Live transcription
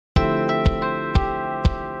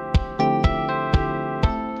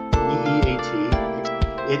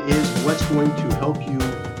It is what's going to help you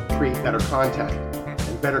create better content,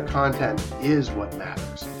 and better content is what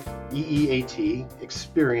matters. EEAT,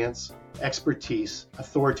 experience, expertise,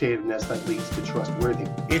 authoritativeness that leads to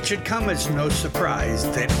trustworthiness. It should come as no surprise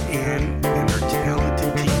that Ann and her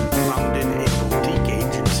talented team founded a boutique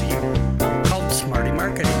agency called Smarty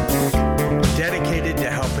Marketing, dedicated to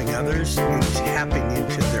helping others and tapping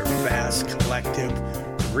into their vast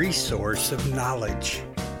collective resource of knowledge.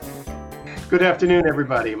 Good afternoon,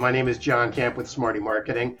 everybody. My name is John Camp with Smarty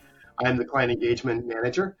Marketing. I'm the Client Engagement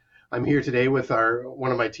Manager. I'm here today with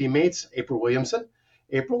one of my teammates, April Williamson.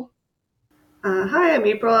 April? Hi, I'm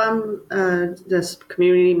April. I'm the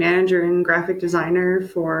community manager and graphic designer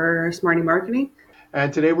for Smarty Marketing.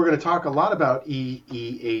 And today we're going to talk a lot about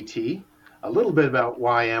EEAT, a little bit about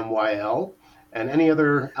YMYL, and any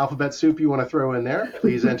other alphabet soup you want to throw in there.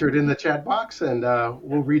 Please enter it in the chat box, and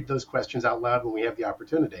we'll read those questions out loud when we have the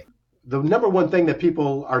opportunity. The number one thing that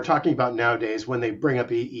people are talking about nowadays when they bring up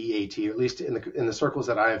EEAT, or at least in the circles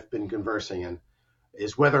that I've been conversing in,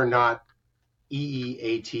 is whether or not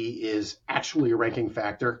EEAT is actually a ranking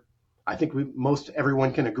factor. I think most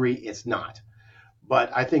everyone can agree it's not. But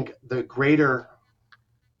I think the greater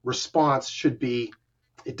response should be,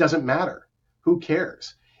 it doesn't matter. Who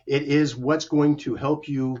cares? It is what's going to help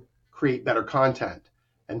you create better content,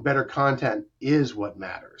 and better content is what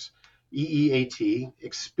matters. EEAT,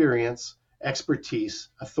 experience, expertise,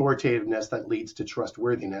 authoritativeness that leads to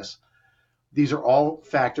trustworthiness. These are all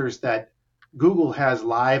factors that Google has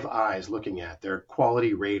live eyes looking at. Their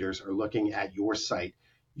quality raters are looking at your site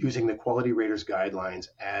using the quality raters guidelines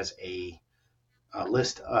as a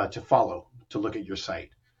list to follow to look at your site.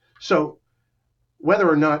 So whether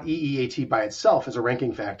or not EEAT by itself is a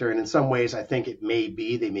ranking factor, and in some ways I think it may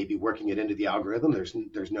be, they may be working it into the algorithm. There's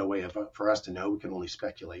no way for us to know. We can only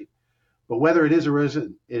speculate. But whether it is or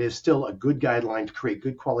isn't, it is still a good guideline to create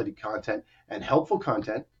good quality content and helpful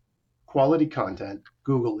content, quality content,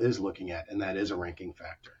 Google is looking at, and that is a ranking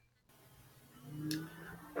factor.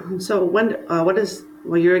 So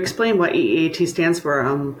you explain what EEAT stands for.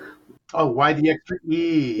 Why the extra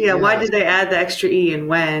E? Yeah, why did they add the extra E and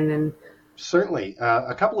when? And certainly,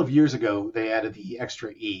 a couple of years ago, they added the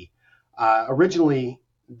extra E. Originally,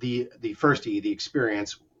 the first E, the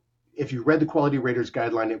experience, if you read the quality raters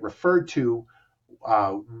guideline, it referred to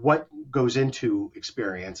what goes into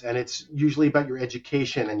experience, and it's usually about your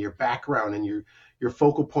education and your background and your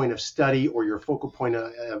focal point of study or your focal point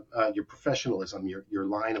of your professionalism, your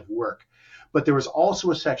line of work. But there was also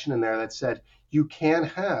a section in there that said you can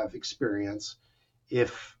have experience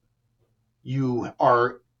if you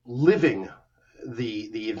are living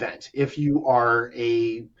the event. If you are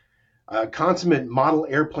a consummate model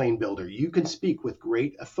airplane builder, you can speak with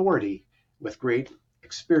great authority, with great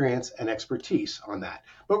experience and expertise on that.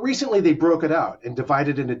 But recently they broke it out and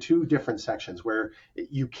divided into two different sections where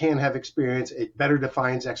you can have experience. It better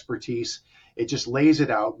defines expertise. It just lays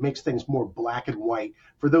it out, makes things more black and white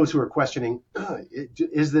for those who are questioning,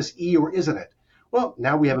 is this E or isn't it? Well,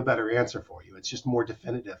 now we have a better answer for you. It's just more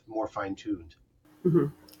definitive, more fine-tuned. Mm-hmm,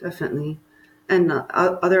 definitely. And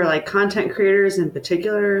other like content creators in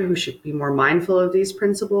particular who should be more mindful of these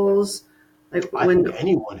principles? I think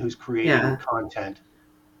anyone who's creating content,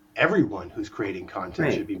 everyone who's creating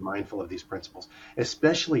content should be mindful of these principles,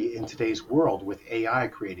 especially in today's world with AI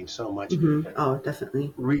creating so much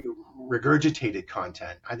definitely regurgitated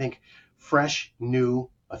content. I think fresh, new,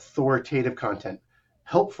 authoritative content,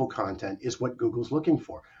 helpful content is what Google's looking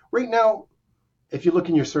for. Right now, if you look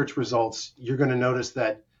in your search results, you're going to notice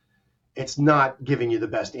that it's not giving you the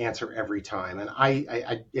best answer every time. And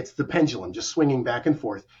it's the pendulum just swinging back and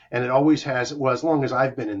forth. And it always has, well, as long as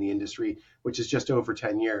I've been in the industry, which is just over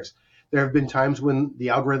 10 years, there have been times when the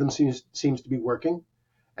algorithm seems to be working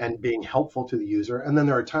and being helpful to the user. And then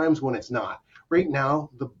there are times when it's not. Right now,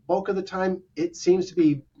 the bulk of the time, it seems to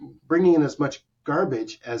be bringing in as much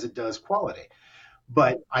garbage as it does quality.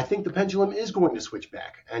 But I think the pendulum is going to switch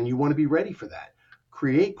back, and you want to be ready for that.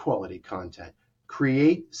 Create quality content.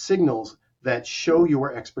 Create signals that show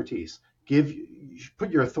your expertise.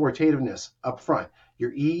 Put your authoritativeness up front.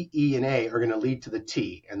 Your E, and A are going to lead to the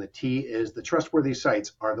T, and the T is the trustworthy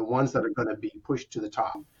sites are the ones that are going to be pushed to the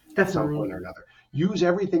top at some point or another. Use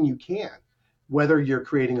everything you can, whether you're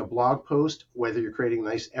creating a blog post, whether you're creating a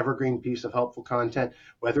nice evergreen piece of helpful content,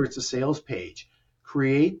 whether it's a sales page.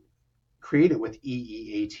 Create it with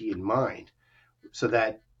EEAT in mind, so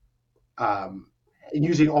that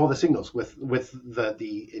using all the signals with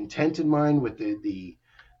the intent in mind, with the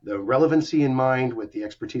relevancy in mind, with the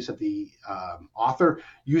expertise of the author,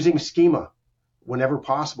 using schema whenever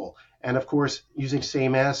possible. And of course, using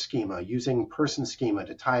same as schema, using person schema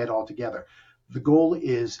to tie it all together. The goal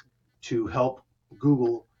is to help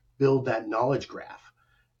Google build that knowledge graph.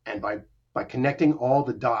 And by connecting all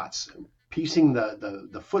the dots, piecing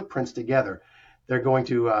the footprints together, they're going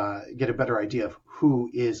to get a better idea of who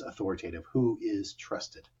is authoritative, who is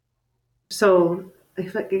trusted. So I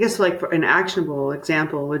guess like for an actionable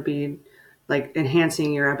example would be like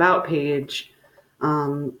enhancing your about page.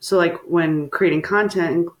 So like when creating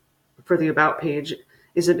content for the about page,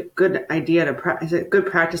 is it a good idea is it good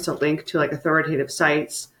practice to link to like authoritative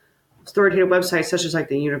websites such as like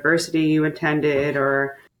the university you attended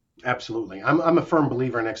or? Absolutely. I'm a firm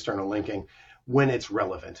believer in external linking when it's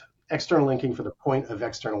relevant. External linking for the point of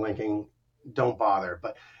external linking, don't bother.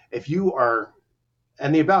 But if you are,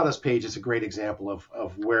 and the About Us page is a great example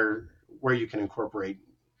of where you can incorporate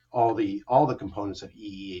all the components of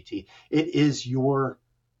EEAT. It is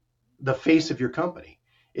the face of your company.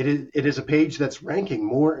 It is a page that's ranking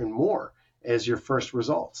more and more as your first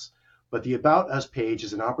results. But the About Us page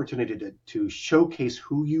is an opportunity to showcase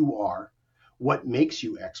who you are, what makes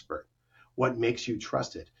you expert, what makes you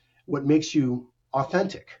trusted, what makes you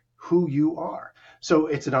authentic, who you are. So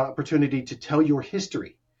it's an opportunity to tell your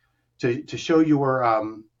history, to show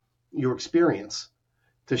your experience,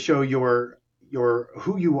 to show your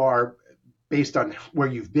who you are based on where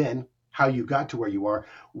you've been, how you got to where you are.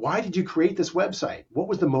 Why did you create this website? What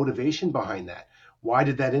was the motivation behind that? Why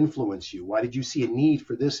did that influence you? Why did you see a need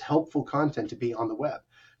for this helpful content to be on the web?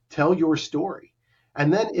 Tell your story.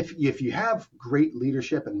 And then if you have great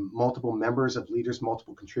leadership and multiple members of leaders,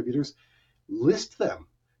 multiple contributors, list them.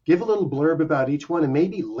 Give a little blurb about each one and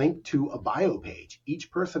maybe link to a bio page,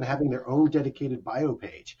 each person having their own dedicated bio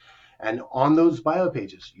page. And on those bio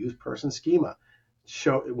pages, use person schema.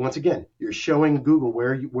 Once again, you're showing Google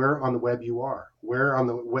where on the web you are, where on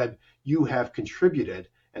the web you have contributed,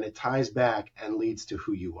 and it ties back and leads to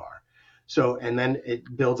who you are. So, and then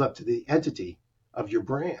it builds up to the entity of your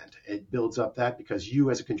brand. It builds up that because you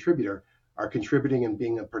as a contributor are contributing and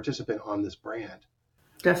being a participant on this brand.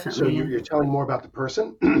 Definitely. So you're telling more about the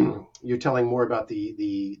person, you're telling more about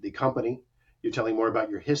the company, you're telling more about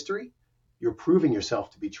your history, you're proving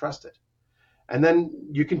yourself to be trusted. And then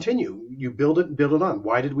you continue, you build it on.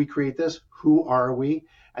 Why did we create this? Who are we?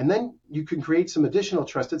 And then you can create some additional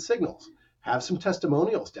trusted signals. Have some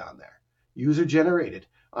testimonials down there, user generated.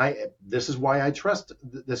 This is why I trust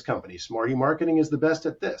this company. Smarty Marketing is the best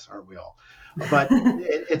at this, aren't we all? But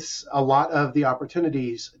it's a lot of the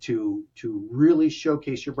opportunities to really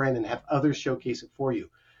showcase your brand and have others showcase it for you.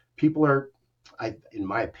 People are, in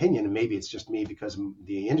my opinion, and maybe it's just me because of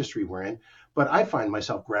the industry we're in, but I find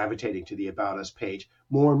myself gravitating to the About Us page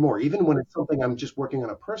more and more. Even when it's something I'm just working on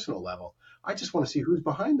a personal level, I just want to see who's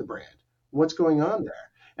behind the brand, what's going on there.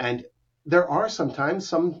 And there are sometimes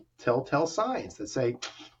some telltale signs that say,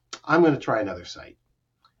 I'm going to try another site.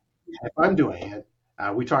 If I'm doing it,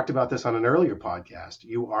 we talked about this on an earlier podcast.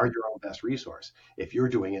 You are your own best resource. If you're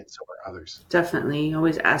doing it, so are others. Definitely. You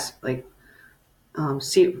always ask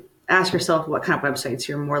ask yourself what kind of websites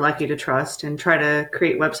you're more likely to trust and try to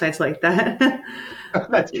create websites like that.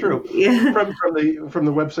 That's true. Yeah. From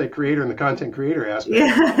the website creator and the content creator aspect.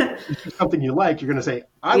 Yeah. If it's something you like, you're going to say,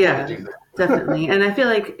 I want to do that. Definitely. And I feel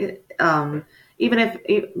like even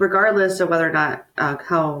if, regardless of whether or not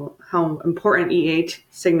how important EEAT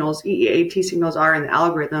signals are in the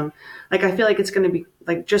algorithm, like I feel like it's going to be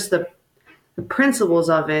like just the principles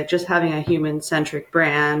of it, just having a human-centric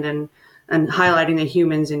brand and highlighting the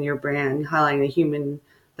humans in your brand, highlighting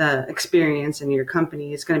the experience in your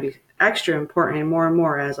company is going to be extra important and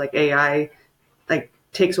more as like AI like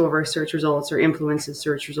takes over search results or influences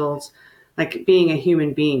search results. Like being a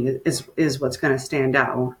human being is what's going to stand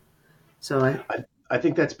out. So I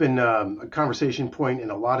think that's been a conversation point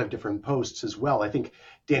in a lot of different posts as well. I think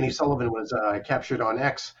Danny Sullivan was captured on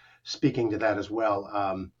X speaking to that as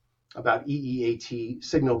well about EEAT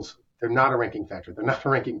signals. They're not a ranking factor.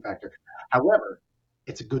 However,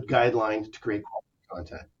 it's a good guideline to create quality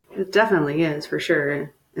content. It definitely is, for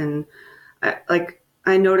sure. And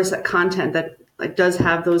I notice that content that like does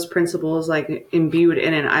have those principles like imbued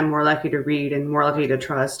in it, I'm more likely to read and more likely to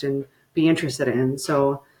trust and be interested in.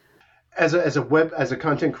 So as a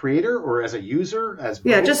content creator or as a user, as both?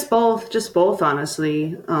 Yeah, just both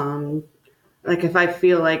honestly. Like if I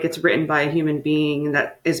feel like it's written by a human being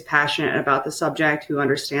that is passionate about the subject, who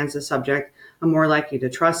understands the subject, I'm more likely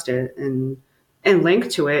to trust it and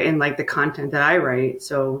link to it in like the content that I write.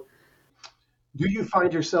 So do you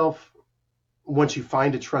find yourself, once you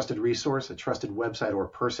find a trusted resource, a trusted website or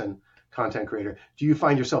person, content creator, do you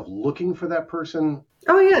find yourself looking for that person?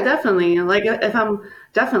 Oh yeah, definitely. Like if I'm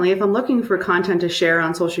looking for content to share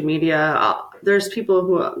on social media, there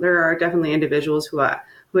are definitely individuals who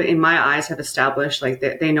in my eyes, have established like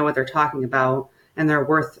they know what they're talking about and they're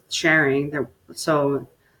worth sharing. So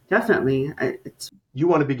definitely, it's You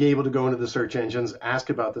want to be able to go into the search engines, ask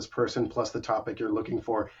about this person plus the topic you're looking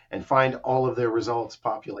for, and find all of their results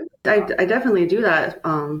populated. I definitely do that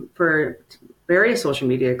for various social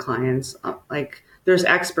media clients. Like there's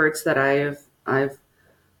experts that I've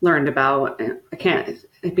learned about. I can't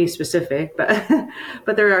be specific, but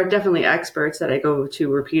but there are definitely experts that I go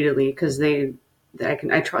to repeatedly because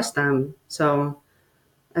I trust them. So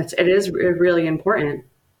it is really important.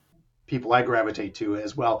 People I gravitate to,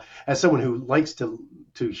 as well as someone who likes to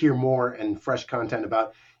hear more and fresh content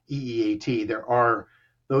about EEAT. There are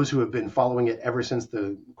those who have been following it ever since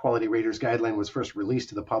the Quality Raters Guideline was first released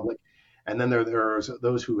to the public, and then there are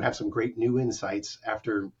those who have some great new insights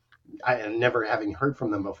after I never having heard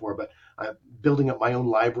from them before, but building up my own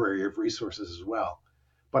library of resources as well.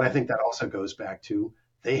 But I think that also goes back to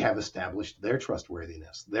they have established their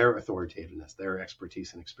trustworthiness, their authoritativeness, their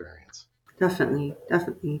expertise and experience. Definitely,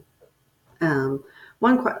 definitely. Um,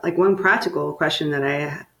 one practical question that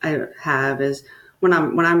I have is when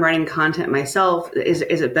I'm writing content myself, is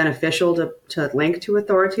it beneficial to link to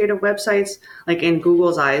authoritative websites? Like in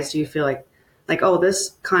Google's eyes, do you feel like oh,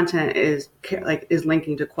 this content is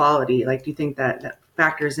linking to quality? Like, do you think that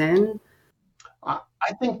factors in?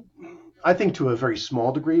 I think to a very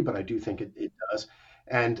small degree, but I do think it does.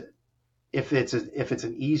 And if it's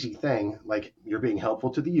an easy thing, like you're being helpful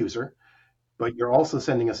to the user, but you're also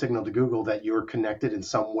sending a signal to Google that you're connected in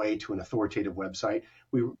some way to an authoritative website.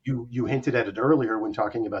 You hinted at it earlier when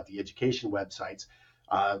talking about the education websites.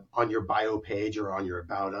 On your bio page or on your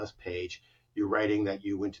About Us page, you're writing that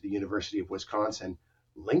you went to the University of Wisconsin.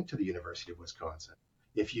 Link to the University of Wisconsin.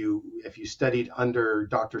 If you studied under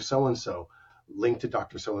Dr. So and so, link to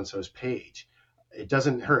Dr. So and so's page. It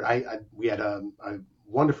doesn't hurt. We had a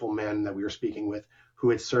wonderful man that we were speaking with who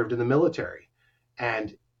had served in the military,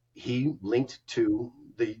 and he linked to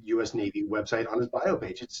the U.S. Navy website on his bio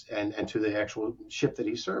page and to the actual ship that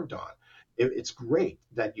he served on. It's great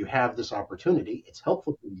that you have this opportunity. It's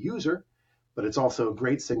helpful to the user, but it's also a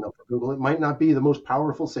great signal for Google. It might not be the most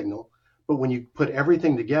powerful signal, but when you put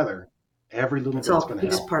everything together, every little It's bit's all going to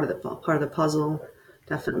piece help. part of the puzzle.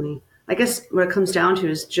 Definitely. I guess what it comes down to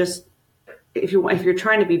is just if you're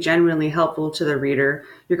trying to be genuinely helpful to the reader,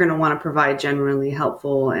 you're going to want to provide genuinely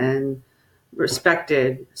helpful and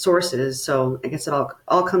respected sources. So I guess it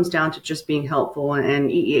all comes down to just being helpful, and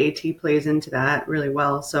EEAT plays into that really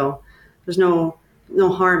well. So there's no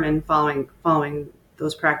harm in following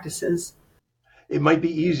those practices. It might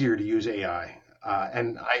be easier to use AI.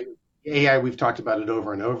 And AI, we've talked about it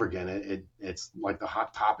over and over again. It's like the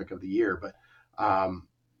hot topic of the year. But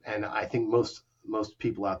and I think most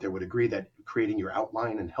people out there would agree that creating your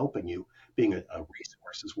outline and helping you, being a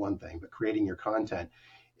resource is one thing, but creating your content,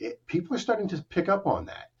 people are starting to pick up on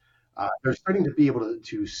that. They're starting to be able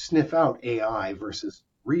to sniff out AI versus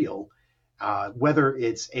real, whether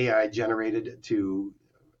it's AI generated to,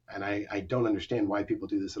 and I don't understand why people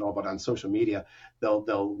do this at all, but on social media,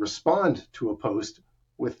 they'll respond to a post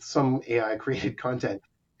with some AI created content.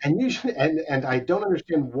 And usually, and I don't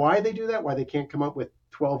understand why they do that, why they can't come up with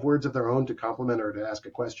 12 words of their own to compliment or to ask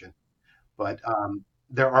a question. But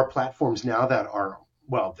there are platforms now that are,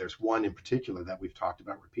 well, there's one in particular that we've talked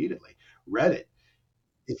about repeatedly. Reddit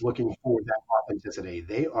is looking for that authenticity.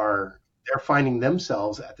 They're finding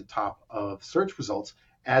themselves at the top of search results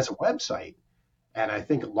as a website, and I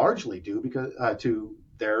think largely due because to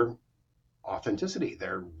their authenticity.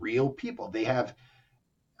 They're real people. They have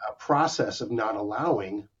a process of not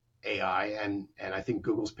allowing AI, and I think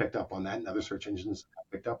Google's picked up on that, and other search engines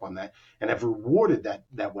have picked up on that, and have rewarded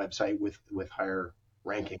that website with higher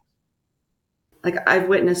ranking. Like I've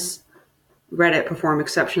witnessed Reddit perform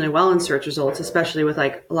exceptionally well in search results, especially with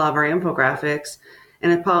like a lot of our infographics.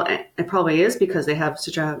 And it probably is because they have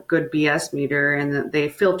such a good BS meter and that they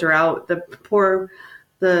filter out the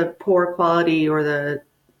poor quality or the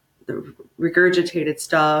regurgitated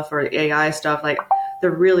stuff or AI stuff. Like they're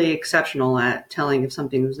really exceptional at telling if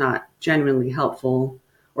something is not genuinely helpful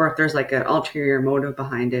or if there's like an ulterior motive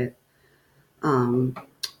behind it. Um,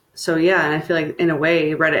 so yeah, and I feel like in a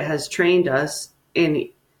way Reddit has trained us in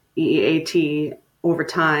EEAT over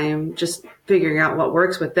time, just figuring out what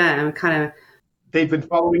works with them, kind of. They've been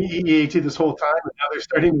following EEAT this whole time, and now they're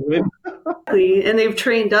starting to win. And they've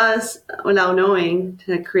trained us without knowing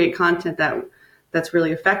to create content that's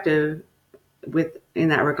really effective with in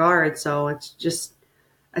that regard. So it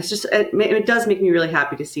does make me really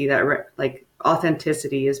happy to see that like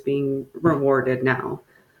authenticity is being rewarded now.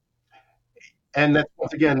 And that's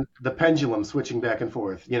once again the pendulum switching back and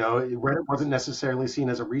forth. Reddit wasn't necessarily seen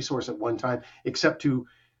as a resource at one time, except to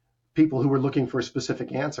people who were looking for a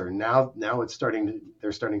specific answer. Now they're starting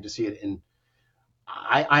to see it in.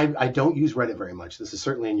 I don't use Reddit very much. This is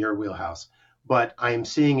certainly in your wheelhouse, but I am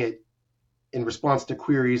seeing it in response to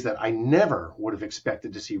queries that I never would have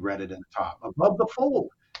expected to see Reddit in the top above the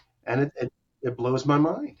fold, and it blows my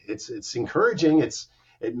mind. It's encouraging.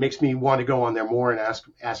 It makes me want to go on there more and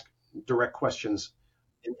ask direct questions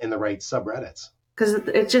in the right subreddits. Because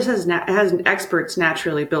it just it has experts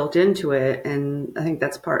naturally built into it, and I think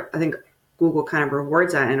that's part. I think Google kind of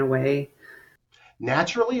rewards that in a way.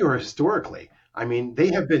 Naturally or historically, I mean,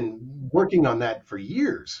 they have been working on that for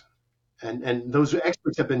years, and those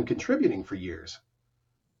experts have been contributing for years.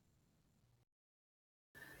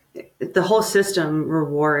 The whole system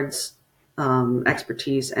rewards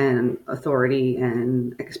expertise and authority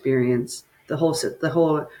and experience. The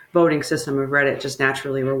whole voting system of Reddit just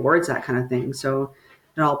naturally rewards that kind of thing. So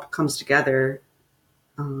it all comes together.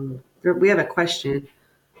 We have a question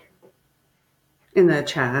in the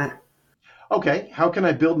chat. Okay, how can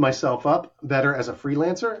I build myself up better as a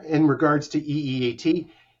freelancer? In regards to EEAT,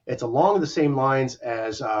 it's along the same lines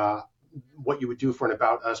as what you would do for an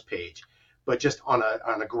About Us page, but just on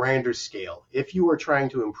a grander scale. If you are trying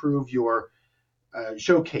to improve your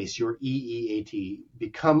showcase your EEAT,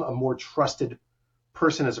 become a more trusted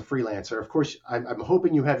person as a freelancer. Of course, I'm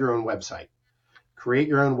hoping you have your own website. Create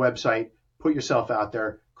your own website, put yourself out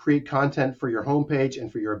there, create content for your homepage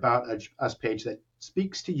and for your About Us page that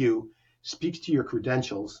speaks to you, speaks to your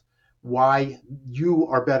credentials, why you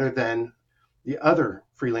are better than the other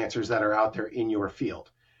freelancers that are out there in your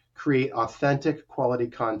field. Create authentic quality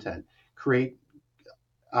content. Create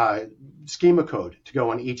schema code to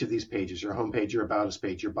go on each of these pages, your homepage, your About Us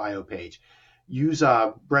page, your bio page. Use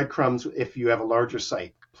breadcrumbs if you have a larger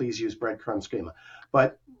site. Please use breadcrumb schema.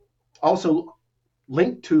 But also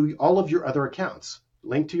link to all of your other accounts.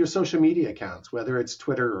 Link to your social media accounts, whether it's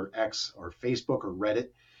Twitter or X or Facebook or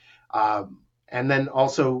Reddit. And then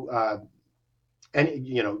also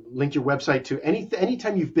link your website to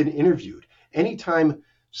anytime you've been interviewed, anytime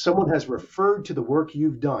someone has referred to the work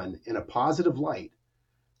you've done in a positive light,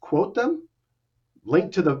 quote them,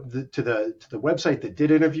 link to the website that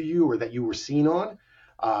did interview you or that you were seen on.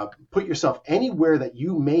 Put yourself anywhere that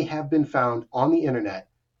you may have been found on the internet.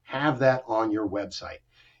 Have that on your website.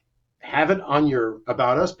 Have it on your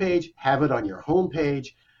About Us page. Have it on your home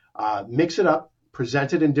page. Mix it up.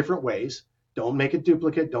 Present it in different ways. Don't make it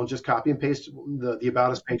duplicate. Don't just copy and paste the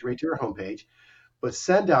About Us page right to your home page. But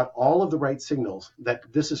send out all of the right signals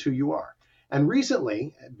that this is who you are. And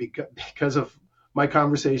recently, because of my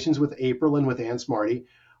conversations with April and with Ann Smarty,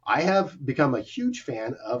 I have become a huge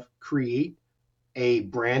fan of create a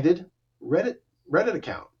branded Reddit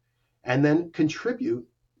account and then contribute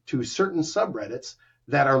to certain subreddits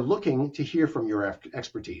that are looking to hear from your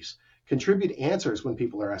expertise. Contribute answers when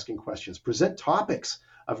people are asking questions. Present topics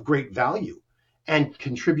of great value and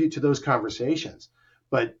contribute to those conversations.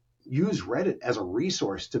 But use Reddit as a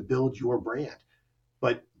resource to build your brand.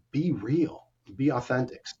 But be real. Be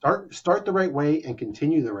authentic. Start the right way and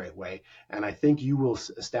continue the right way. And I think you will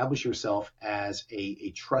establish yourself as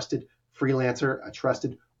a trusted freelancer, a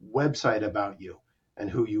trusted website about you and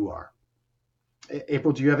who you are.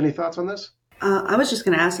 April, do you have any thoughts on this? I was just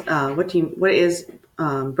going to ask, what is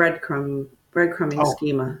breadcrumbing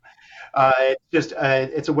schema?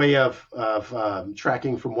 It's a way of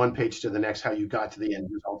tracking from one page to the next how you got to the end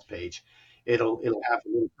results page. It'll have a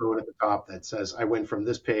little code at the top that says I went from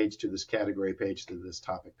this page to this category page to this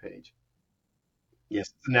topic page.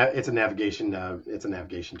 Yes, it's a navigation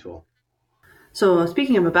tool. So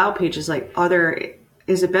speaking of About pages,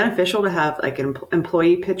 is it beneficial to have like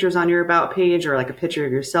employee pictures on your About page or like a picture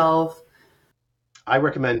of yourself? I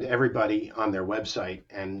recommend everybody on their website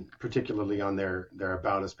and particularly on their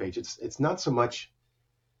About Us page. It's not so much.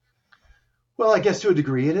 Well, I guess to a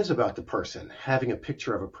degree it is about the person, having a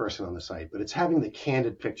picture of a person on the site, but it's having the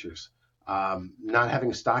candid pictures, not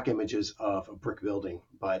having stock images of a brick building,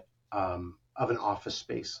 but of an office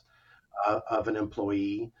space, of an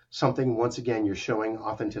employee, something, once again, you're showing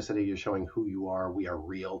authenticity, you're showing who you are. We are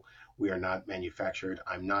real. We are not manufactured.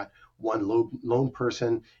 I'm not one lone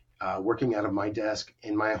person working out of my desk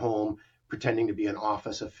in my home, pretending to be an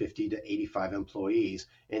office of 50 to 85 employees.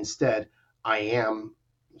 Instead,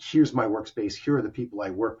 here's my workspace. Here are the people I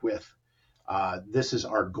work with. This is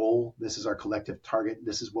our goal. This is our collective target.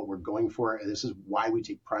 This is what we're going for. And this is why we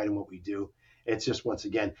take pride in what we do. It's just, once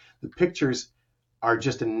again, the pictures are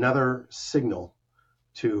just another signal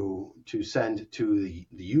to send to the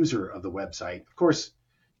user of the website. Of course,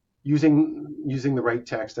 using the right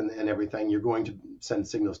text and everything, you're going to send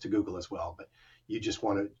signals to Google as well. But you just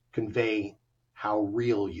want to convey how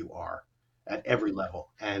real you are. at every level.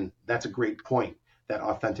 And that's a great point, that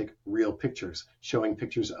authentic, real pictures, showing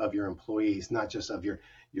pictures of your employees, not just of your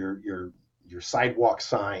sidewalk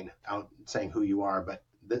sign out saying who you are, but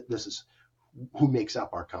this is who makes up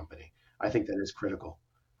our company. I think that is critical.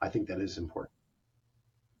 I think that is important.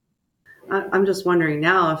 I'm just wondering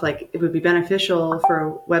now if like it would be beneficial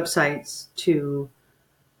for websites to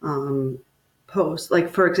post, like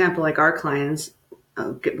for example, like our clients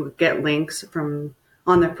get links from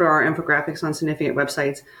for our infographics on significant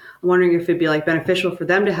websites. I'm wondering if it'd be like beneficial for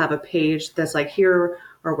them to have a page that's like here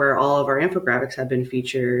or where all of our infographics have been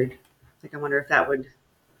featured. Like I wonder if that would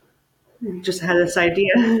just had this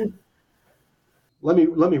idea. Let me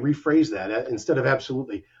rephrase that. Instead of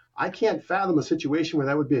absolutely, I can't fathom a situation where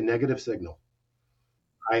that would be a negative signal.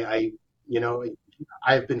 I you know,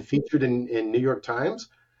 I've been featured in New York Times.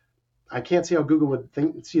 I can't see how Google would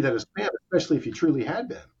see that as spam, especially if you truly had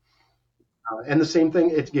been. And the same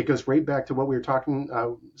thing, it goes right back to what we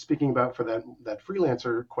were speaking about for that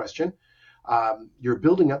freelancer question. You're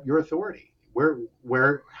building up your authority.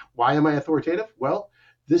 Why am I authoritative? Well,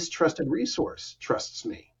 this trusted resource trusts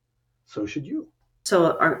me. So should you.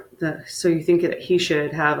 So you think that he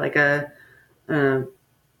should have like a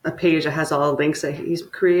page that has all the links that he's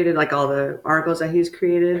created, like all the articles that he's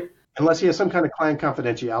created? Unless he has some kind of client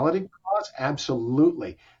confidentiality clause,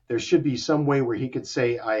 absolutely. There should be some way where he could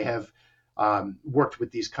say, I have worked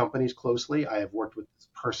with these companies closely. I have worked with this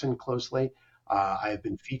person closely. I have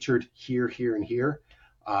been featured here, here, and here.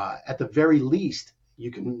 At the very least,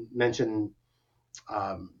 you can mention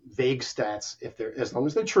vague stats as long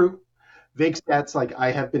as they're true. Vague stats like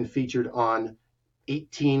I have been featured on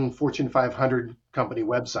 18 Fortune 500 company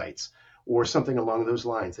websites or something along those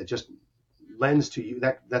lines that just lends to you.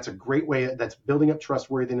 That's a great way. That's building up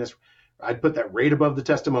trustworthiness. I'd put that right above the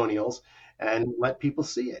testimonials and let people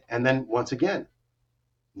see it. And then once again,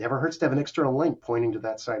 never hurts to have an external link pointing to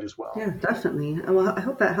that site as well. Yeah, definitely. Well, I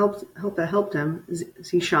hope that helped. Hope that helped him.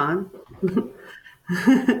 Zishan.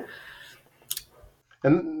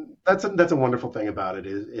 And that's a wonderful thing about it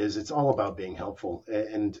is it's all about being helpful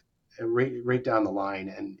and right down the line.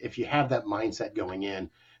 And if you have that mindset going in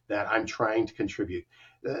that I'm trying to contribute,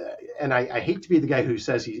 and I hate to be the guy who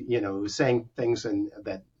says who's saying things and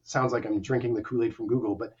that sounds like I'm drinking the Kool-Aid from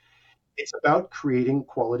Google, but it's about creating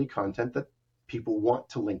quality content that people want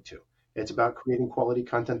to link to. It's about creating quality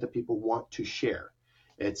content that people want to share.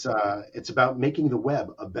 It's about making the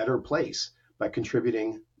web a better place by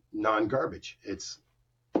contributing non-garbage.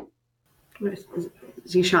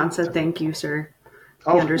 Zishan said, "Thank you, sir."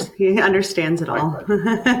 Oh. He understands it all.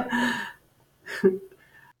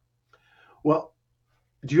 Well,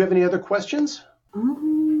 do you have any other questions?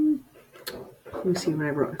 Let me see what I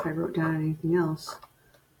wrote. If I wrote down anything else,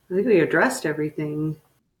 I think we addressed everything.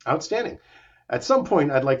 Outstanding. At some point,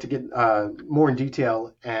 I'd like to get more in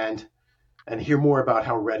detail and hear more about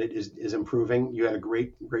how Reddit is improving. You had a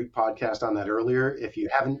great podcast on that earlier. If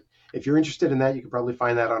you're interested in that, you can probably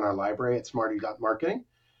find that on our library at smarty.marketing.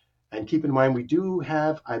 And keep in mind, we do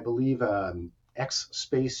have, I believe, X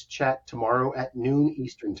Space chat tomorrow at noon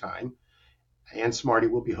Eastern time. And Smarty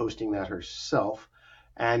will be hosting that herself.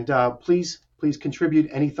 And please contribute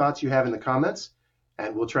any thoughts you have in the comments,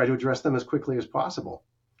 and we'll try to address them as quickly as possible.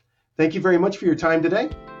 Thank you very much for your time today.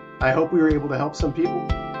 I hope we were able to help some people,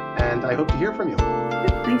 and I hope to hear from you.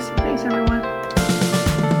 Thanks everyone.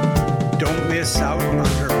 Don't miss out on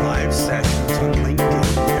her live sessions on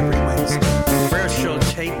LinkedIn every Wednesday, where she'll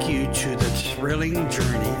take you to the thrilling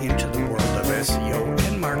journey into the world of SEO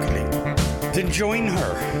and marketing. Then join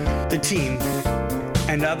her, the team,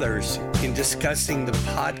 and others in discussing the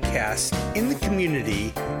podcast in the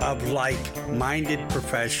community of like-minded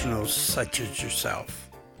professionals such as yourself.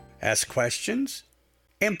 Ask questions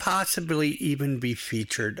and possibly even be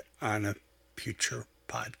featured on a future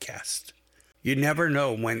podcast. You never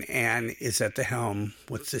know when Anne is at the helm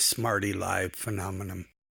with the Smarty Live phenomenon.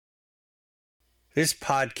 This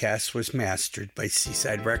podcast was mastered by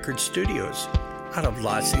Seaside Record Studios out of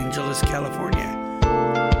Los Angeles, California.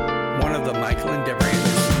 One of the Michael and Deborah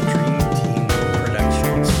Anderson